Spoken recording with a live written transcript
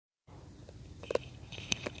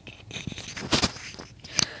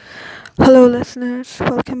Hello, listeners.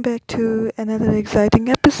 Welcome back to another exciting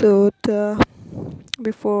episode.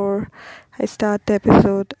 Before I start the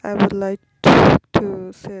episode, I would like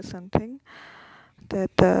to say something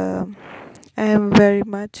that I am very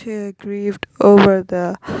much grieved over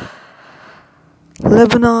the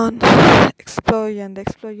Lebanon explosion. The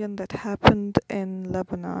explosion that happened in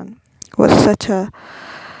Lebanon was such a,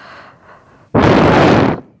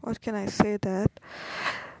 what can I say, that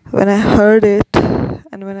when I heard it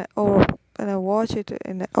and when I watched it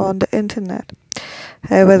on the internet,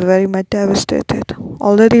 I was very much devastated.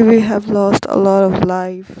 Already we have lost a lot of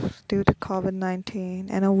lives due to COVID-19,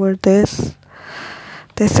 and over this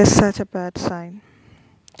is such a bad sign.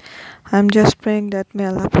 I'm just praying that may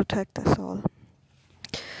Allah protect us all.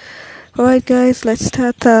 Alright guys, let's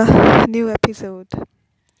start a new episode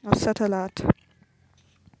of Satellite.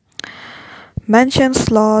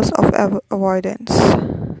 Mentions laws of avoidance.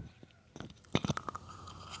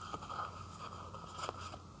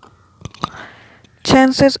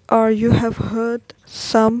 Chances are you have heard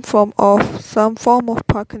some form of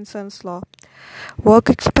Parkinson's law. Work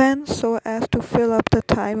expands so as to fill up the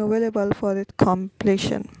time available for its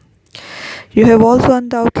completion. You have also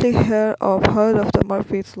undoubtedly heard of the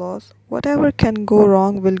Murphy's laws. Whatever can go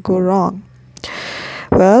wrong will go wrong.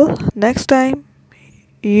 Well, next time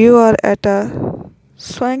you are at a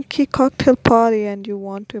swanky cocktail party and you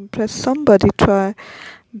want to impress somebody, try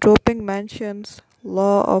dropping Manson's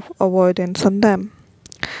law of avoidance on them.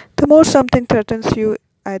 The more something threatens your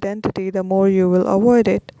identity, the more you will avoid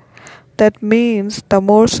it. That means the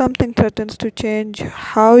more something threatens to change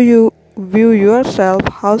how you view yourself,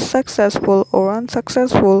 how successful or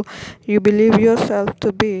unsuccessful you believe yourself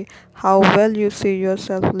to be, how well you see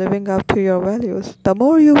yourself living up to your values, the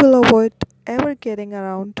more you will avoid ever getting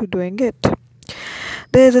around to doing it.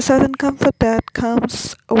 There is a certain comfort that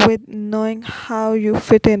comes with knowing how you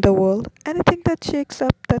fit in the world. Anything that shakes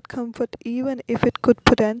up that comfort, even if it could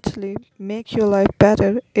potentially make your life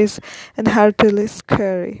better, is inherently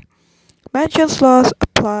scary. Manson's laws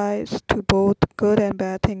applies to both good and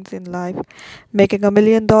bad things in life. Making $1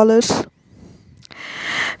 million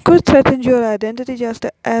could threaten your identity just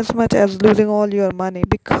as much as losing all your money.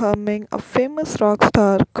 Becoming a famous rock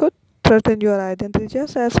star could threaten your identity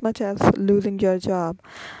just as much as losing your job.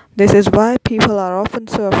 This is why people are often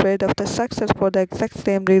so afraid of the success for the exact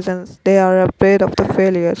same reasons they are afraid of the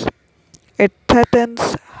failures. It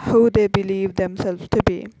threatens who they believe themselves to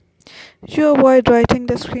be. You avoid writing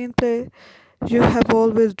the screenplay you have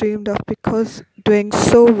always dreamed of because doing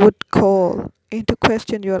so would call into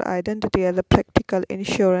question your identity as a practical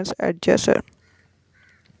insurance adjuster.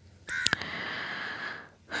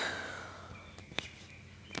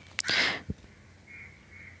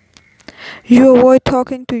 You avoid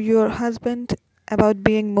talking to your husband about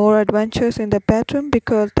being more adventurous in the bedroom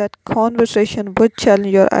because that conversation would challenge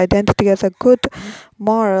your identity as a good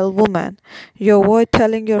moral woman. You avoid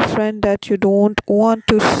telling your friend that you don't want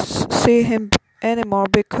to see him anymore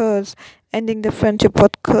because ending the friendship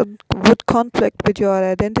would conflict with your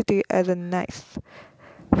identity as a nice,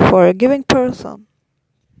 forgiving person.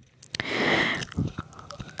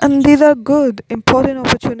 And these are good, important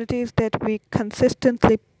opportunities that we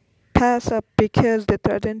consistently pass up because they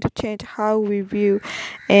threaten to change how we view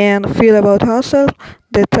and feel about ourselves.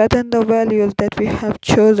 They threaten the values that we have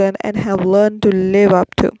chosen and have learned to live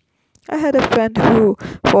up to. I had a friend who,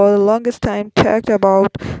 for the longest time, talked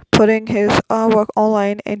about putting his artwork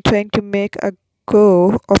online and trying to make a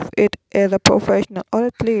go of it as a professional or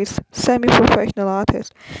at least semi-professional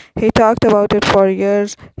artist. He talked about it for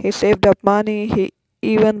years. He saved up money. He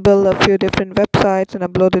even built a few different websites and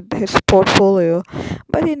uploaded his portfolio,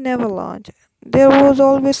 but he never launched. There was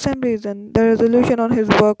always some reason. The resolution on his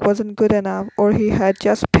work wasn't good enough, or he had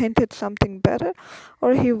just painted something better,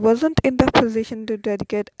 or he wasn't in the position to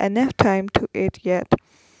dedicate enough time to it yet.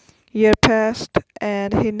 Year passed,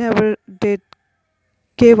 and he never did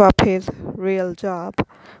give up his real job.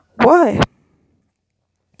 Why?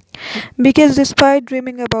 Because despite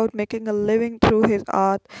dreaming about making a living through his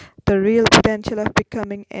art, the real potential of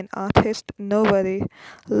becoming an artist nobody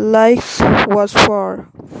likes was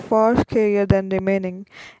far scarier than remaining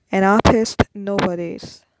an artist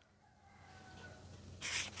nobody's.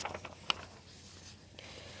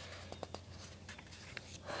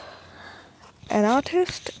 An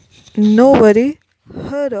artist nobody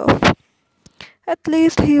heard of. At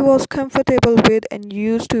least he was comfortable with and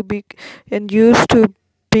used to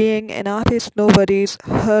being an artist nobody's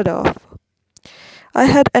heard of. I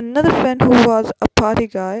had another friend who was a party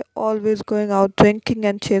guy, always going out drinking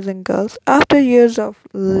and chasing girls. After years of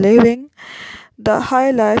living the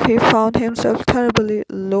high life, he found himself terribly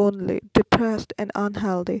lonely, depressed, and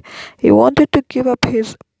unhealthy. He wanted to give up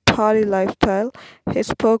his party lifestyle. He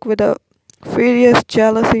spoke with a furious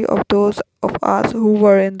jealousy of those of us who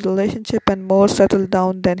were in relationship and more settled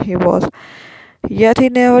down than he was. Yet he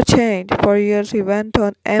never changed. For years he went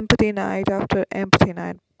on empty night after empty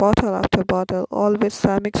night, bottle after bottle, always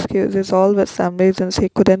some excuses, always some reasons he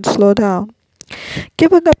couldn't slow down.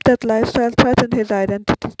 Giving up that lifestyle threatened his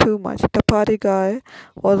identity too much. The party guy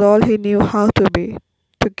was all he knew how to be.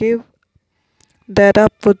 To give that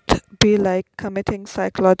up would be like committing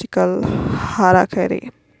psychological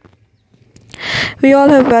harakiri. We all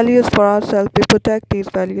have values for ourselves. We protect these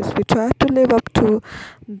values. We try to live up to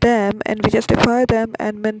them and we justify them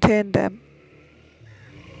and maintain them.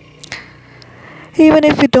 Even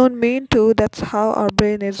if we don't mean to, that's how our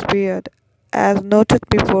brain is weird. As noted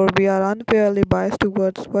before, we are unfairly biased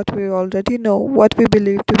towards what we already know, what we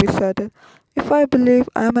believe to be certain. If I believe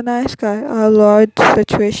I'm a nice guy, I'll avoid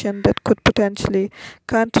situations that could potentially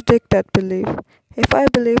contradict that belief. If I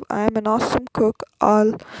believe I'm an awesome cook,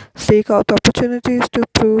 I'll seek out opportunities to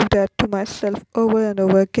prove that to myself over and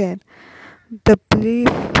over again. The belief,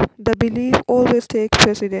 the belief always takes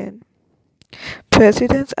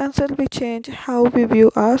precedence until we change how we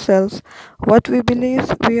view ourselves, what we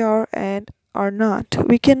believe we are and are not.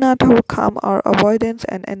 We cannot overcome our avoidance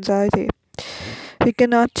and anxiety. We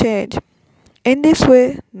cannot change. In this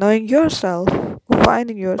way, knowing yourself or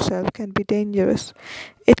finding yourself can be dangerous.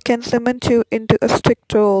 It can cement you into a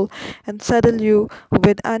strict role and saddle you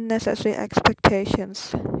with unnecessary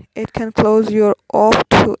expectations. It can close you off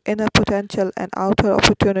to inner potential and outer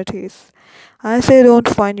opportunities. I say don't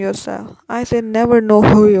find yourself. I say never know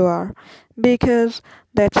who you are because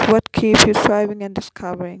that's what keeps you striving and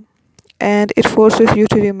discovering. And it forces you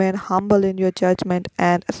to remain humble in your judgment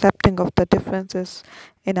and accepting of the differences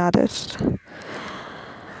in others.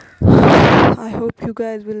 I hope you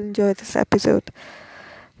guys will enjoy this episode.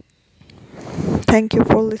 Thank you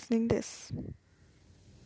for listening this.